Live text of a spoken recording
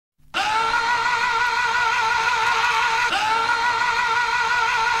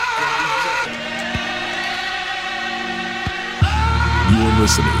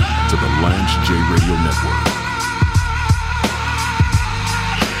listening to the Lance J Radio Network.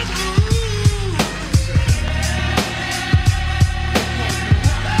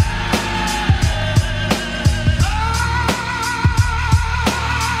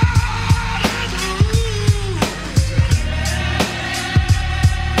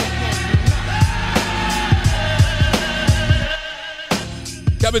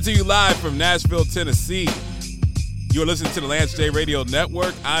 Coming to you live from Nashville, Tennessee. You're listening to the Lance J Radio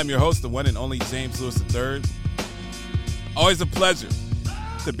Network. I'm your host, the one and only James Lewis III. Always a pleasure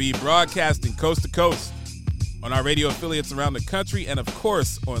to be broadcasting coast to coast on our radio affiliates around the country and, of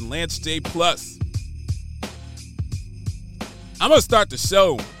course, on Lance J Plus. I'm going to start the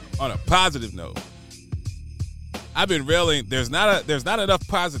show on a positive note. I've been railing. There's not enough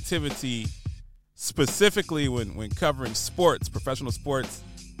positivity specifically when covering sports, professional sports.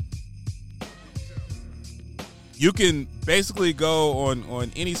 You can basically go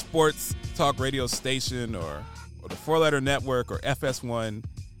on any sports talk radio station or the Four Letter Network or FS1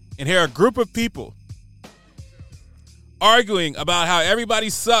 and hear a group of people arguing about how everybody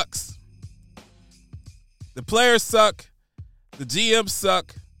sucks. The players suck. The GMs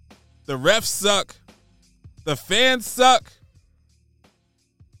suck. The refs suck. The fans suck.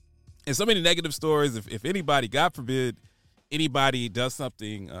 And so many negative stories. If anybody, God forbid, anybody does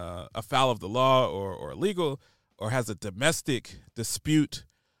something afoul of the law or illegal, or has a domestic dispute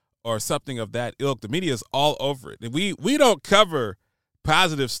or something of that ilk, the media is all over it. And we don't cover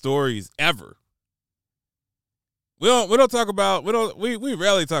positive stories ever. We rarely talk about,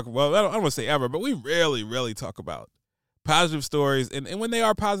 well, I don't want to say ever, but we rarely talk about positive stories. And when they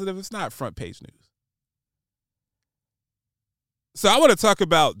are positive, it's not front page news. So I want to talk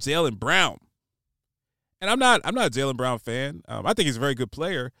about Jaylen Brown. And I'm not a Jaylen Brown fan. I think he's a very good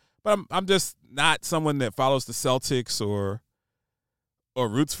player. But I'm just not someone that follows the Celtics or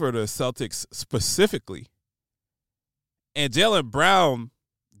roots for the Celtics specifically. And Jaylen Brown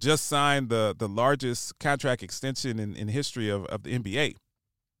just signed the largest contract extension in history of the NBA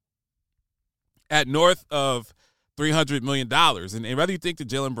at north of $300 million. And whether you think that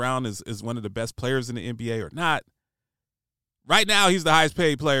Jaylen Brown is one of the best players in the NBA or not, right now he's the highest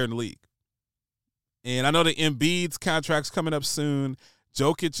paid player in the league. And I know that Embiid's contract's coming up soon.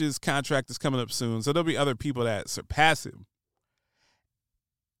 Jokic's contract is coming up soon, so there'll be other people that surpass him.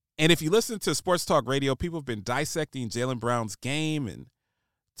 And if you listen to sports talk radio, people have been dissecting Jaylen Brown's game and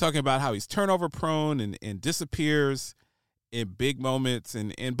talking about how he's turnover prone and disappears in big moments,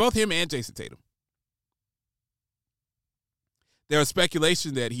 and both him and Jason Tatum. There was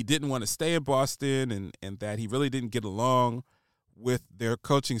speculation that he didn't want to stay in Boston and that he really didn't get along with their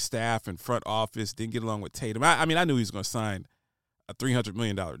coaching staff and front office, didn't get along with Tatum. I mean, I knew he was going to sign a $300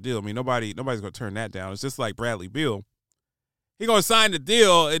 million deal. I mean, nobody's going to turn that down. It's just like Bradley Beal. He's going to sign the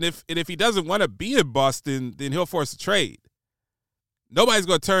deal, and if he doesn't want to be in Boston, then he'll force a trade. Nobody's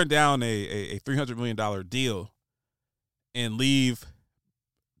going to turn down a $300 million deal and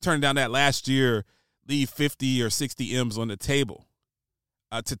turn down that last year, leave 50 or 60 M's on the table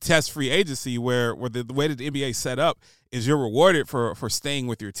to test free agency where the way that the NBA is set up is you're rewarded for staying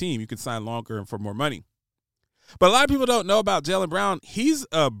with your team. You can sign longer and for more money. But a lot of people don't know about Jaylen Brown. He's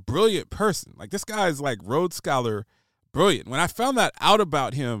a brilliant person. Like, this guy is like Rhodes Scholar brilliant. When I found that out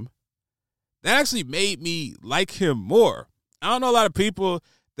about him, that actually made me like him more. I don't know a lot of people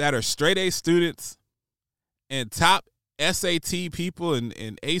that are straight A students and top SAT people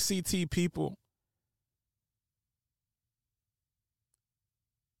and ACT people.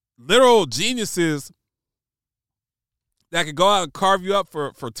 Literal geniuses that could go out and carve you up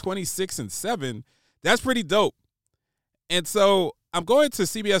for 26 and 7. That's pretty dope. And so I'm going to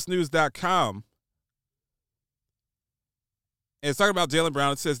CBSNews.com, and it's talking about Jaylen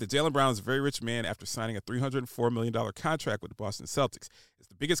Brown. It says that Jaylen Brown is a very rich man after signing a $304 million contract with the Boston Celtics. It's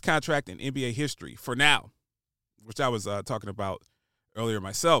the biggest contract in NBA history for now, which I was talking about earlier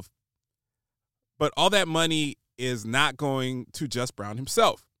myself. But all that money is not going to just Brown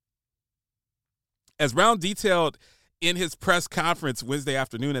himself. As Brown detailed in his press conference Wednesday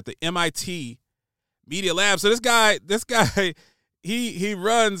afternoon at the MIT Media Lab. So this guy, he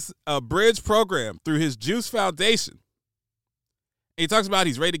runs a bridge program through his Juice Foundation. And he talks about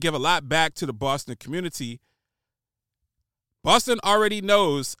he's ready to give a lot back to the Boston community. Boston already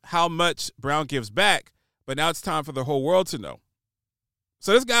knows how much Brown gives back, but now it's time for the whole world to know.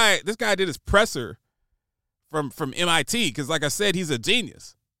 So this guy did his presser from MIT because, like I said, he's a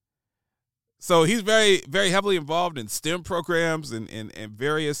genius. So he's very, very heavily involved in STEM programs and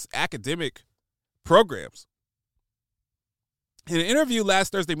various academic programs. In an interview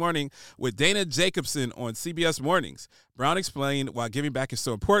last Thursday morning with Dana Jacobson on CBS Mornings, Brown explained why giving back is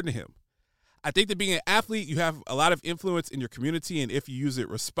so important to him. I think that being an athlete, you have a lot of influence in your community, and if you use it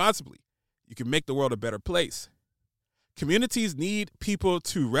responsibly, you can make the world a better place. Communities need people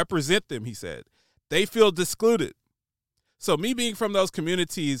to represent them, he said. They feel excluded. So me being from those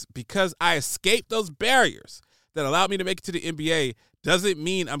communities, because I escaped those barriers that allowed me to make it to the NBA, doesn't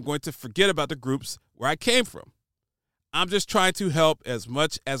mean I'm going to forget about the groups where I came from. I'm just trying to help as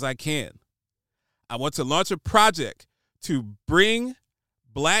much as I can. I want to launch a project to bring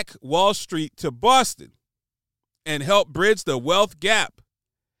Black Wall Street to Boston and help bridge the wealth gap.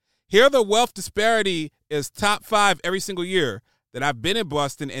 Here, the wealth disparity is top 5 every single year that I've been in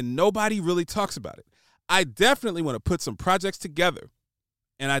Boston, and nobody really talks about it. I definitely want to put some projects together,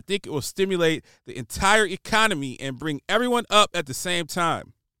 and I think it will stimulate the entire economy and bring everyone up at the same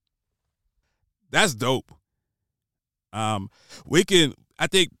time. That's dope. I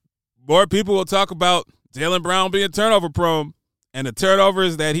think more people will talk about Jaylen Brown being turnover prone and the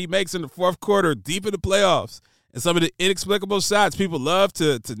turnovers that he makes in the fourth quarter deep in the playoffs and some of the inexplicable shots. People love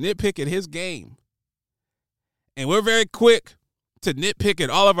to nitpick at his game. And we're very quick to nitpick at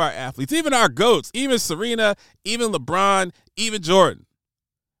all of our athletes, even our GOATs, even Serena, even LeBron, even Jordan.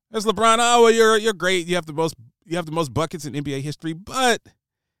 There's LeBron, oh, well, you're great. You have the most buckets in NBA history, but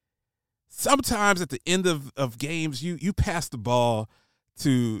sometimes at the end of games, you pass the ball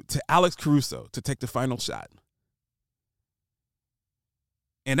to Alex Caruso to take the final shot.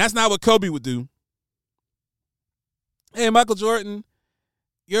 And that's not what Kobe would do. Hey, Michael Jordan,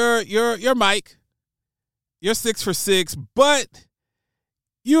 you're Mike. You're 6 for 6, but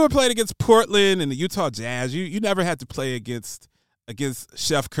you were playing against Portland and the Utah Jazz. You never had to play against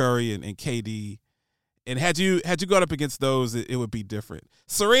Chef Curry and KD. And had you gone up against those, it would be different.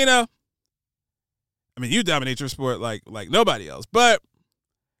 Serena, I mean, you dominate your sport like nobody else, but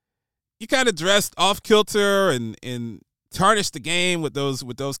you kind of dressed off kilter and tarnished the game with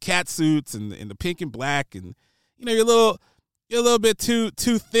those cat suits and the pink and black, and you're a little bit too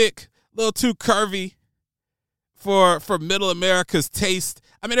thick, a little too curvy for middle America's taste.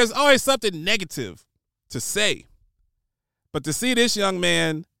 I mean, there's always something negative to say, but to see this young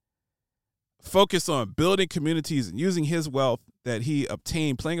man focus on building communities and using his wealth that he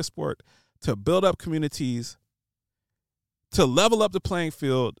obtained playing a sport to build up communities, to level up the playing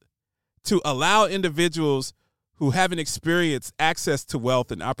field, to allow individuals who haven't experienced access to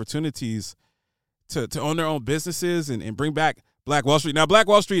wealth and opportunities to own their own businesses and bring back Black Wall Street. Now, Black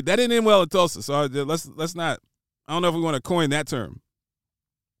Wall Street, that didn't end well in Tulsa, so let's not, I don't know if we want to coin that term.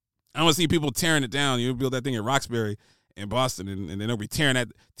 I don't want to see people tearing it down. You build that thing in Roxbury in Boston, and then they'll be tearing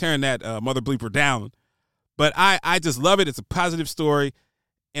that mother bleeper down. But I just love it. It's a positive story.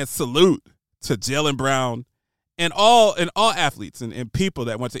 And salute to Jaylen Brown and all athletes and people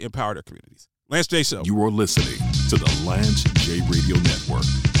that want to empower their communities. Lance J. Show. You are listening to the Lance J Radio Network.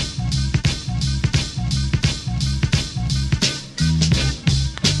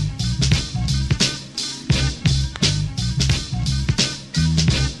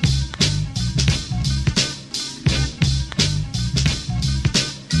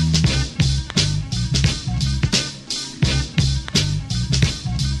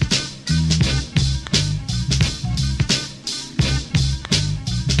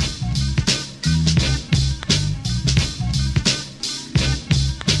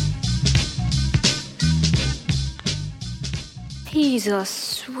 He's a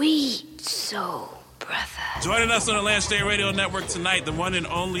sweet soul, brother. Joining us on the Lance J Radio Network tonight, the one and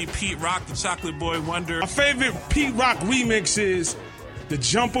only Pete Rock, the Chocolate Boy Wonder. My favorite Pete Rock remix is the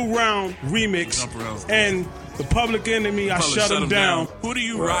Jump Around remix. And the Public Enemy, I Shut Him Down. Who do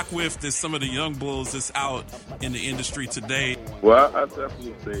you rock with that's some of the young bulls that's out in the industry today? Well, I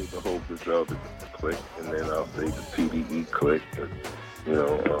definitely say the whole Griselda clique, and then I'll say the PDE clique,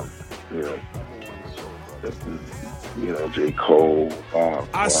 J. Cole.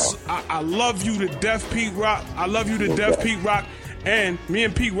 I love you to death, Pete Rock. I love you to death, Pete Rock. And me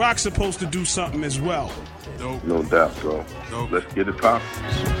and Pete Rock supposed to do something as well. Dope. No doubt, so let's get it poppin'.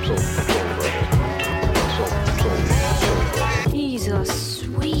 He's a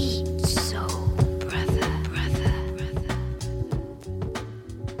sweet soul, brother.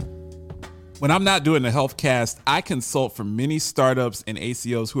 When I'm not doing the HealthCast, I consult for many startups and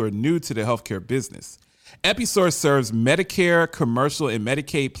ACOs who are new to the healthcare business. Episource serves Medicare, commercial, and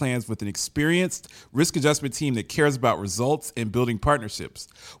Medicaid plans with an experienced risk adjustment team that cares about results and building partnerships.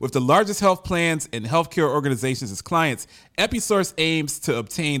 With the largest health plans and healthcare organizations as clients, Episource aims to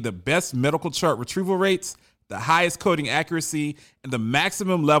obtain the best medical chart retrieval rates, the highest coding accuracy, and the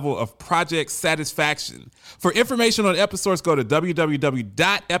maximum level of project satisfaction. For information on Episource, go to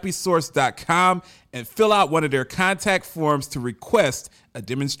www.episource.com and fill out one of their contact forms to request a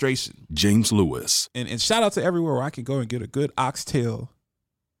demonstration. James Lewis. And shout out to everywhere where I can go and get a good oxtail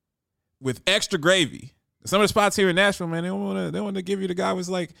with extra gravy. Some of the spots here in Nashville, man, they want to give you the guy was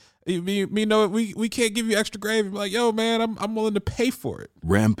like, we can't give you extra gravy. I'm like, yo, man, I'm willing to pay for it.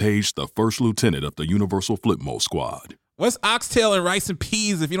 Rampage, the first lieutenant of the Universal Flipmo Squad. What's oxtail and rice and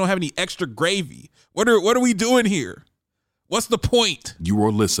peas if you don't have any extra gravy? What are we doing here? What's the point? You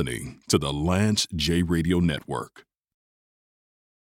are listening to the Lance J Radio Network.